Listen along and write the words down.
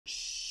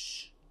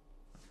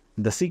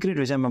The secret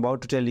which I'm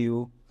about to tell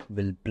you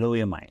will blow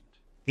your mind.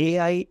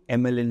 AI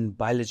ML in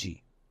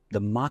biology. The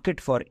market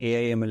for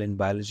AI ML in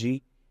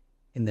biology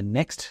in the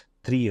next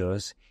 3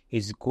 years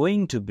is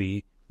going to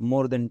be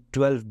more than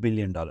 $12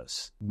 billion.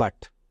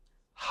 But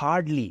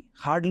hardly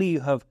you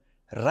have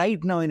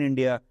right now in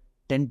India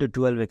 10 to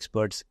 12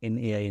 experts in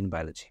AI in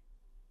biology.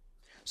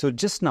 So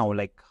just now,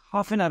 like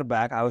half an hour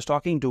back, I was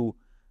talking to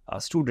a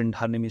student.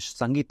 Her name is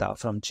Sangeeta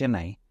from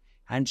Chennai,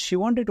 and she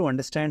wanted to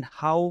understand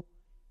how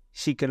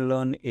she can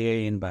learn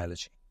AI in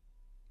biology.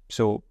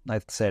 So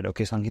I said,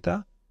 okay,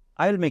 Sangeeta,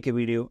 I'll make a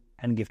video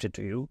and gift it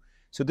to you.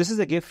 So this is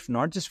a gift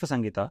not just for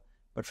Sangeeta,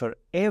 but for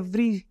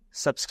every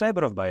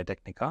subscriber of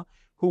Biotechnica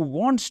who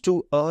wants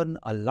to earn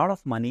a lot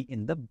of money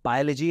in the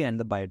biology and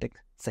the biotech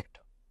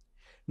sector.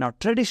 Now,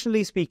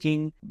 traditionally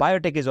speaking,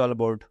 biotech is all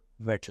about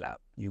wet lab.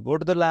 You go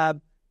to the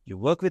lab, you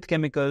work with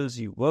chemicals,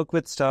 you work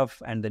with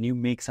stuff, and then you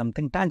make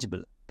something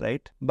tangible,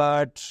 right?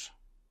 But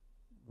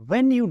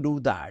when you do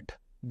that,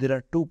 there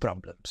are two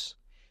problems.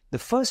 The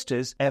first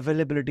is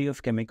availability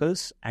of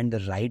chemicals and the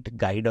right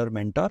guide or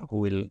mentor who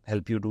will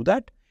help you do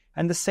that.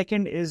 And the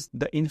second is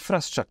the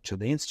infrastructure,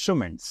 the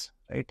instruments,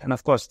 right? And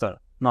of course, the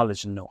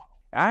knowledge and know-how.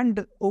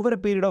 And over a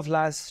period of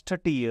last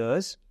 30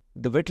 years,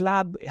 the wet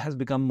lab has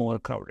become more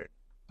crowded,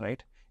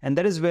 right? And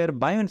that is where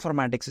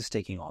bioinformatics is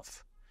taking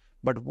off.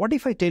 But what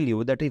if I tell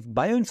you that if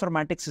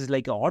bioinformatics is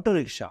like an auto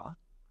rickshaw,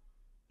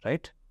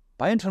 right?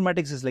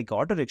 Bioinformatics is like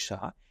auto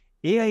rickshaw,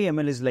 AI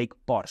ML is like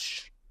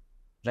Porsche,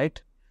 right?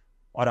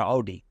 Or a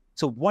Audi.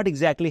 So what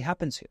exactly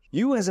happens here?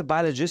 You as a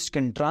biologist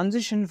can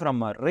transition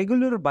from a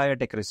regular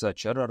biotech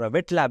researcher or a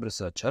wet lab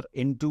researcher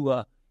into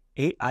a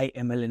AI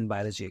ML in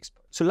biology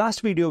expert. So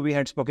last video we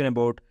had spoken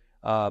about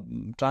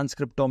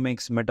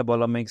transcriptomics,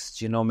 metabolomics,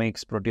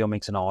 genomics,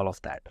 proteomics and all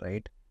of that,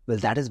 right? Well,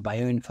 that is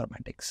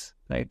bioinformatics,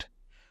 right?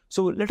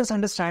 So let us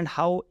understand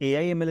how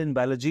AI ML in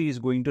biology is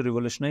going to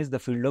revolutionize the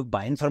field of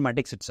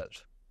bioinformatics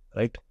itself,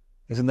 right?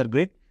 Isn't that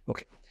great?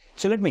 Okay,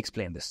 so let me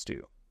explain this to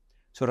you.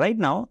 So right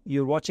now,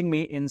 you're watching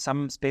me in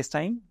some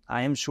space-time.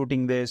 I am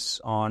shooting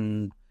this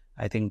on,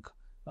 I think,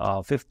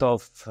 5th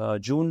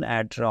of June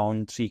at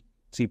around 3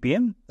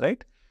 p.m.,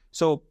 right?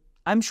 So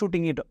I'm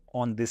shooting it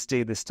on this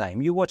day, this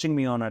time. You're watching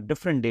me on a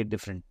different date,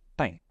 different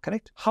time,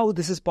 correct? How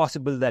this is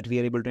possible that we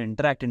are able to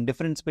interact in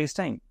different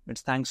space-time?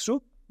 It's thanks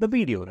to the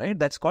video, right?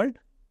 That's called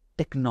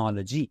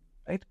technology,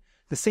 right?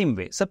 The same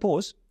way,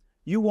 suppose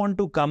you want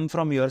to come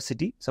from your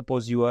city.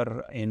 Suppose you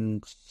are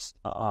in,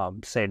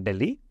 say,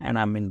 Delhi, and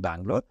I'm in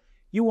Bangalore.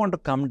 You want to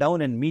come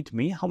down and meet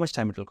me, how much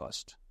time it will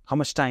cost? How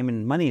much time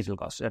in money it will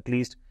cost? At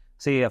least,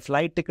 say, a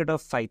flight ticket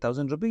of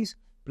 5,000 rupees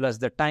plus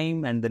the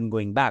time and then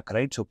going back,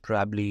 right? So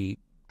probably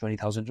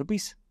 20,000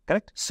 rupees,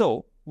 correct?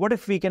 So what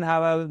if we can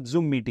have a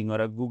Zoom meeting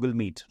or a Google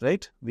Meet,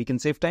 right? We can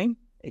save time.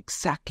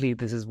 Exactly,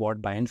 this is what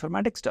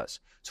bioinformatics does.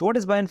 So what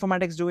is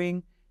bioinformatics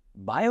doing?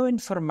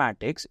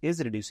 Bioinformatics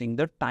is reducing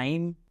the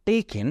time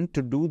taken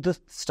to do the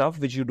stuff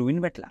which you do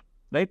in wet lab,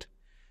 right?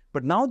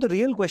 But now the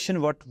real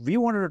question, what we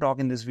wanted to talk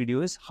in this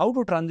video is how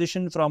to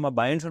transition from a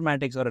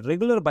bioinformatics or a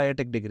regular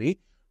biotech degree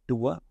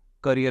to a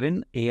career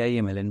in AI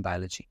ML in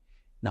biology.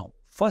 Now,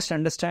 first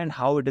understand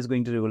how it is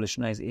going to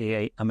revolutionize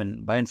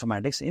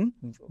bioinformatics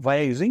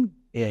via using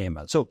AI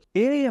ML. So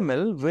AI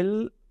ML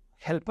will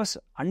help us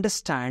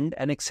understand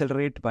and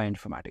accelerate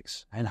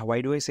bioinformatics. And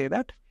why do I say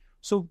that?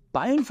 So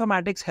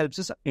bioinformatics helps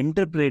us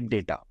interpret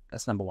data.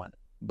 That's number one.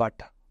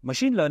 But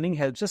machine learning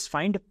helps us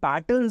find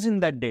patterns in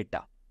that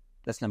data.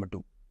 That's number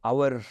two.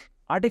 Our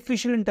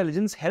artificial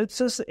intelligence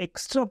helps us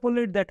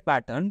extrapolate that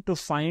pattern to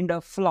find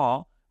a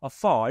flaw, a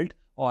fault,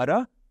 or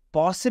a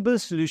possible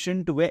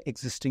solution to an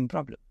existing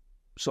problem.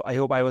 So I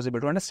hope I was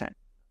able to understand.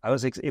 I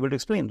was able to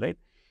explain, right?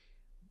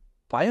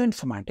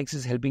 Bioinformatics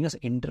is helping us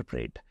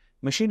interpret.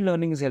 Machine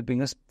learning is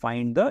helping us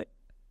find the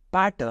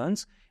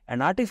patterns,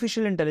 and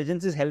artificial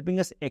intelligence is helping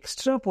us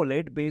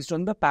extrapolate based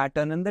on the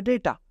pattern and the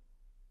data,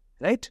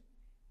 right?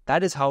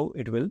 That is how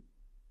it will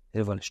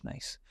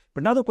revolutionize.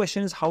 But now the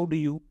question is, how do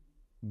you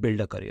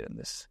build a career in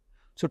this?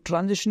 So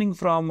transitioning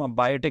from a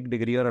biotech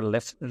degree or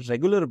a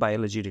regular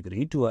biology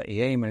degree to an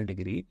AI ML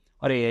degree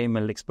or AI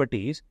ML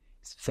expertise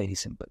is very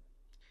simple.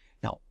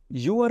 Now,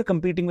 you are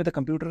competing with a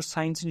computer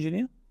science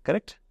engineer,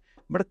 correct?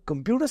 But a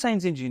computer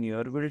science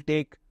engineer will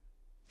take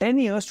 10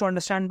 years to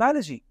understand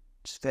biology.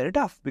 It's very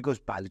tough because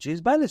biology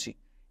is biology.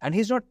 And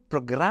he's not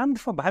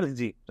programmed for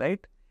biology, right?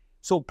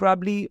 So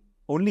probably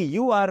only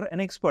you are an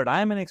expert.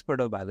 I am an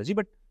expert of biology,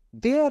 but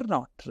they are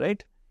not,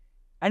 right?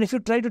 And if you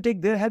try to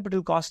take their help, it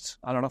will cost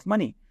a lot of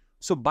money.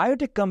 So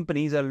biotech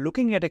companies are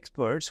looking at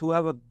experts who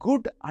have a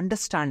good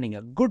understanding,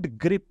 a good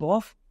grip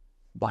of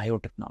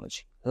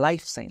biotechnology,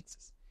 life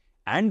sciences.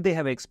 And they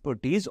have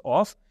expertise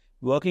of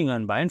working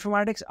on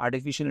bioinformatics,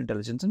 artificial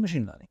intelligence, and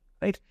machine learning,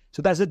 right?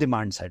 So that's the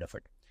demand side of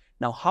it.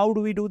 Now, how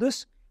do we do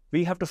this?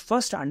 We have to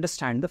first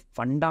understand the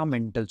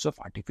fundamentals of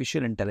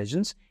artificial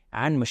intelligence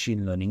and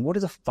machine learning. What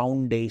is a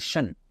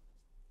foundation,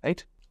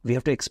 right? We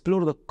have to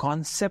explore the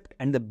concept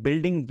and the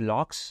building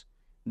blocks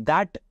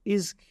that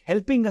is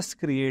helping us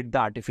create the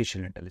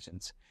artificial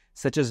intelligence,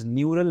 such as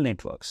neural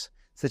networks,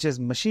 such as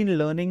machine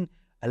learning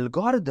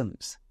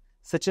algorithms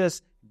such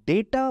as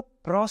data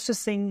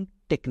processing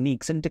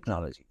techniques and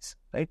technologies,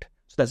 right?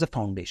 So that's the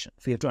foundation.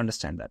 So you have to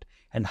understand that.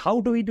 And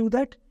how do we do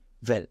that?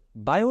 Well,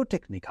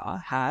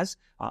 Biotechnica has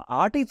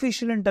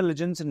artificial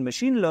intelligence and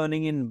machine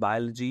learning in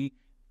biology,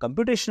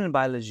 computational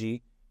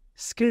biology,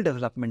 skill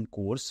development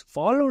course,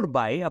 followed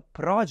by a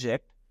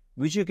project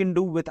which you can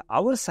do with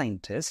our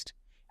scientists,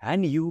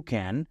 and you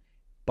can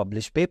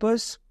publish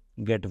papers,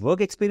 get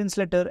work experience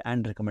letter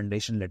and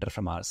recommendation letter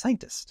from our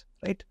scientists,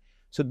 right?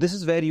 So this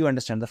is where you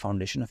understand the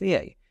foundation of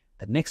AI.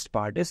 The next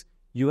part is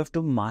you have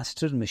to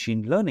master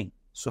machine learning.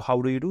 So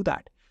how do you do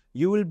that?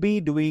 You will be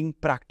doing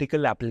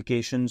practical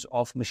applications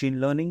of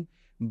machine learning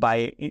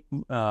by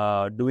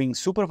doing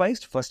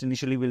supervised. First,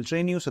 initially we'll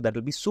train you, so that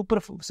will be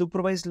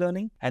supervised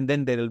learning, and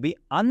then there will be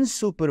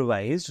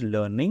unsupervised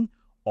learning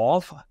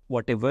of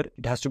whatever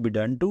it has to be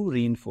done to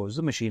reinforce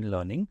the machine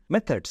learning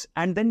methods,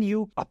 and then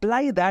you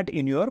apply that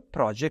in your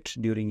project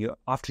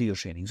after your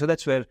training. So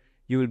that's where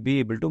you will be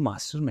able to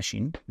master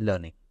machine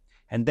learning.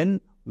 And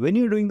then when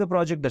you're doing the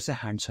project, that's a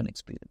hands-on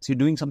experience. You're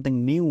doing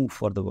something new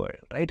for the world,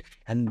 right?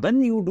 And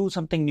when you do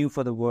something new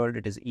for the world,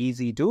 it is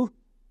easy to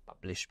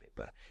publish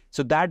paper.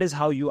 So that is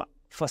how you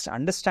first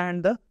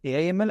understand the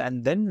AI/ML,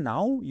 and then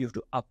now you have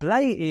to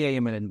apply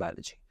AI/ML in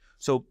biology.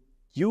 So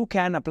you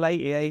can apply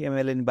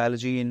AI/ML in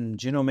biology in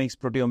genomics,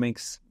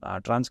 proteomics,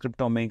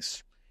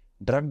 transcriptomics,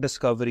 drug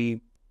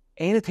discovery,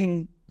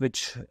 anything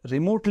which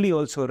remotely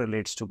also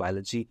relates to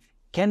biology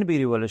can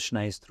be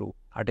revolutionized through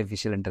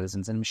artificial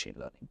intelligence and machine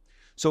learning.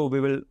 So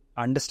we will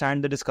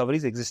understand the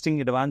discoveries,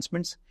 existing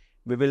advancements.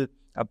 We will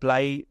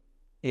apply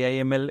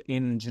AI/ML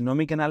in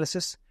genomic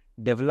analysis,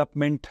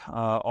 development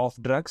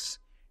of drugs,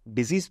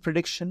 disease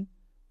prediction,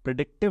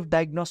 predictive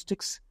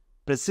diagnostics,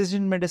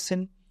 precision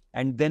medicine,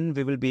 and then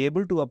we will be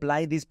able to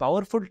apply these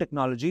powerful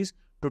technologies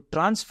to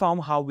transform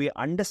how we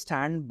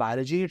understand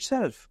biology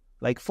itself,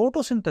 like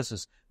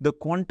photosynthesis, the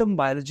quantum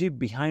biology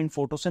behind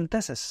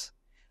photosynthesis,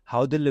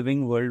 how the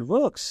living world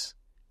works.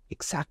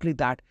 Exactly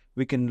that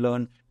we can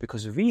learn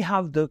because we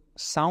have the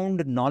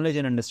sound knowledge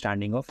and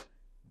understanding of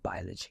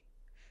biology.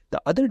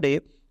 The other day,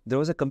 there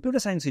was a computer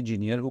science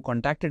engineer who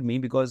contacted me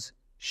because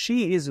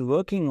she is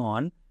working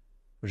on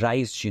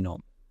rice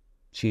genome.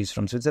 She is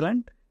from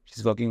Switzerland.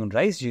 She's working on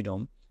rice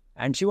genome.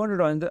 And she wanted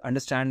to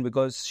understand,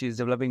 because she's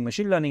developing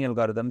machine learning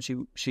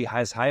algorithms, she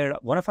has hired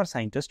one of our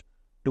scientists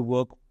to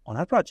work on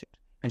her project.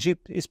 And she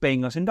is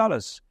paying us in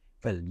dollars.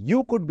 Well,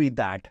 you could be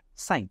that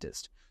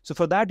scientist. So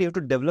for that, you have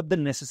to develop the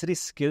necessary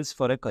skills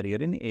for a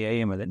career in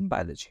AI/ML and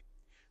biology.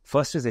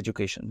 First is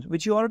education,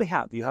 which you already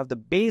have. You have the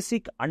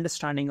basic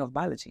understanding of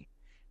biology.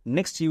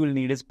 Next, you will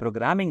need is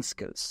programming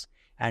skills.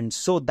 And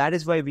so that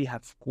is why we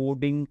have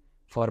coding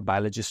for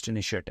biologist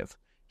initiative.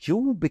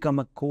 You become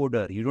a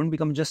coder. You don't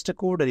become just a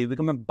coder. You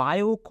become a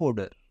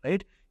biocoder,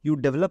 right? You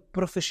develop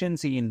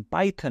proficiency in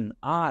Python,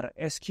 R,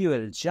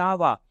 SQL,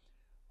 Java,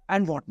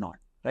 and whatnot,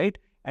 right?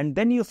 And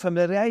then you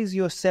familiarize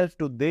yourself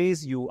to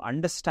this. You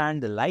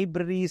understand the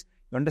libraries.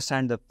 You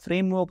understand the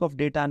framework of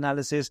data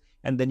analysis.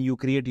 And then you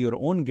create your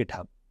own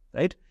GitHub,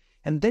 right?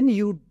 And then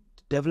you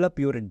develop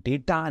your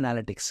data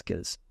analytics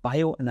skills,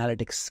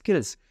 bioanalytics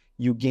skills.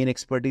 You gain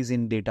expertise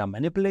in data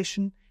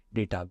manipulation,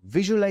 data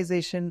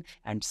visualization,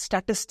 and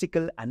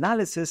statistical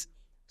analysis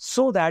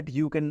so that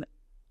you can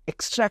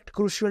extract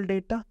crucial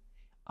data,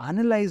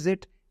 analyze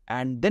it,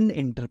 and then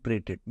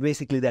interpret it.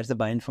 Basically, that's the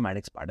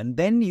bioinformatics part. And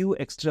then you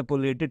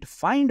extrapolate it,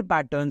 find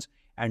patterns,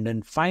 and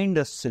then find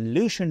a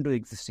solution to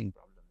existing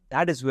problems.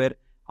 That is where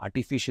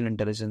artificial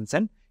intelligence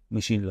and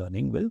machine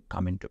learning will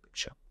come into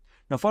picture.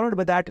 Now, followed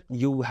by that,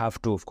 you have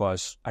to, of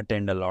course,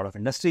 attend a lot of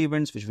industry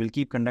events, which we'll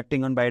keep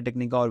conducting on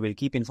Biotechnica, or we'll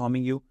keep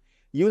informing you.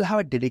 You will have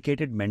a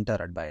dedicated mentor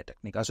at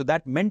Biotechnica. So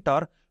that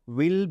mentor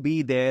will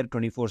be there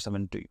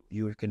 24/7 to you.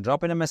 You can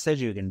drop in a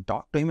message. You can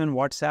talk to him on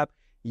WhatsApp.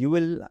 You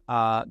will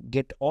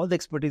get all the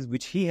expertise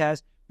which he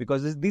has,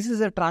 because this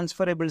is a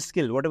transferable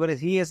skill. Whatever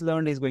he has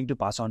learned, he's going to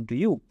pass on to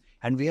you.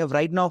 And we have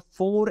right now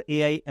 4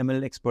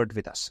 AI/ML experts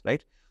with us,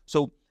 right?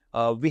 So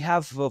we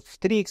have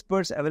 3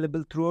 experts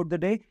available throughout the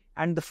day.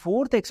 And the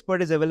 4th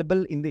expert is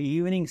available in the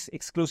evenings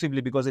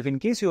exclusively, because if in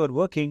case you are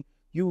working,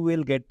 you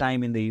will get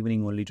time in the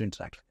evening only to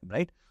interact with him,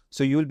 right?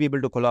 So you will be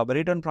able to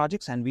collaborate on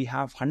projects, and we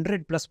have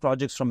 100+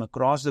 projects from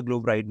across the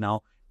globe right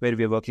now where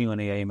we are working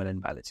on AI/ML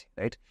and biology,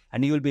 right?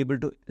 And you will be able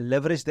to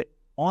leverage the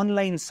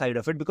online side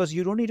of it, because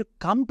you don't need to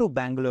come to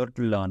Bangalore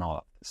to learn all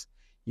of this.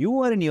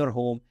 You are in your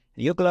home,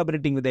 you're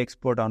collaborating with the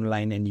expert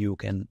online, and you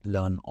can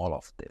learn all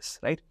of this,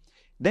 right?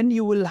 Then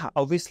you will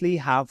obviously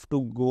have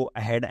to go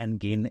ahead and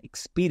gain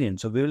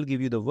experience. So we will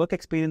give you the work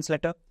experience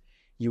letter.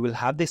 You will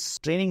have this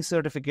training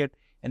certificate,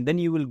 and then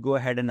you will go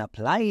ahead and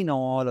apply in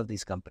all of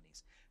these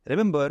companies.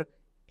 Remember,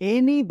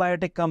 any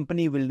biotech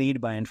company will need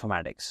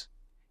bioinformatics,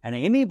 and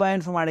any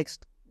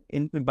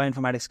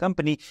bioinformatics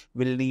company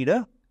will need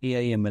a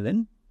AI/ML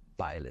and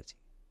biology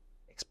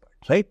expert,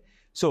 right?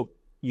 So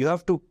you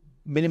have to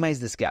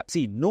minimize this gap.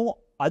 See, no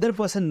other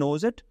person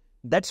knows it.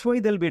 That's why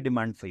there'll be a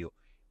demand for you.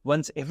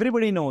 Once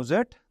everybody knows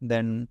it,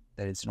 then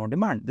there is no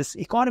demand. This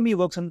economy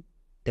works on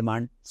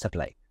demand,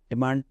 supply,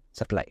 demand,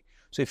 supply.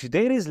 So if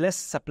there is less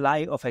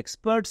supply of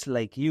experts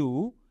like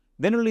you,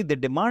 then only the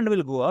demand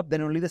will go up,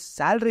 then only the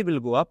salary will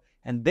go up,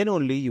 and then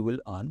only you will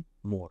earn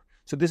more.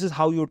 So this is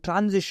how you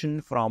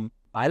transition from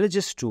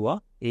biologist to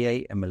a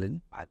AI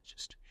ML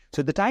biologist.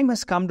 So the time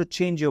has come to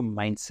change your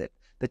mindset.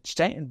 The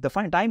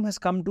time has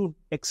come to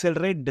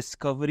accelerate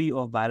discovery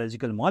of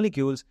biological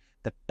molecules.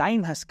 The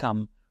time has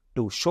come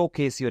to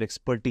showcase your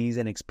expertise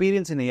and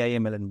experience in AI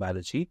ML and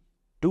biology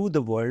to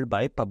the world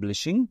by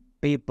publishing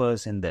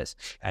papers in this.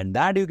 And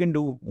that you can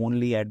do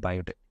only at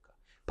Biotechnica.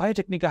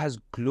 Biotechnica has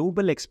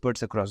global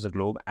experts across the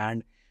globe,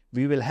 and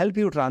we will help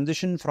you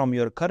transition from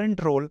your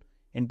current role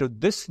into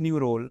this new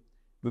role.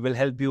 We will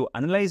help you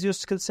analyze your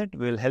skill set.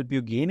 We will help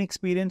you gain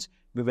experience.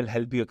 We will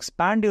help you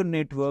expand your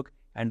network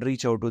and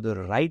reach out to the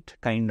right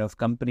kind of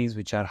companies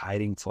which are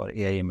hiring for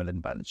AI, ML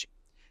and biology.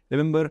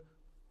 Remember,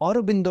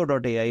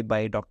 Aurobindo.ai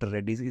by Dr.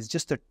 Reddy's is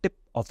just the tip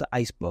of the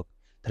iceberg.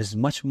 There is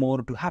much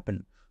more to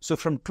happen. So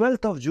from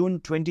 12th of June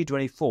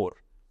 2024,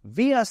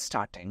 we are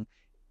starting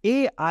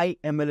AI,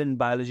 ML and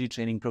biology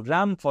training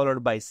program,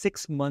 followed by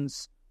 6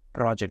 months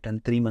project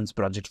and 3 months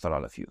project for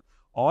all of you.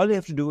 All you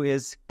have to do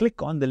is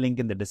click on the link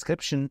in the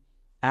description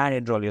and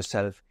enroll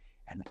yourself.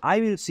 And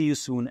I will see you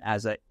soon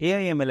as an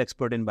AI ML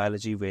expert in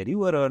biology, where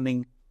you are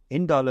earning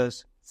in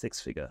dollars 6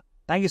 figure.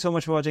 Thank you so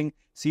much for watching.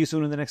 See you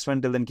soon in the next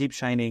one. Till then, keep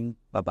shining.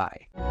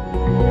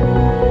 Bye-bye.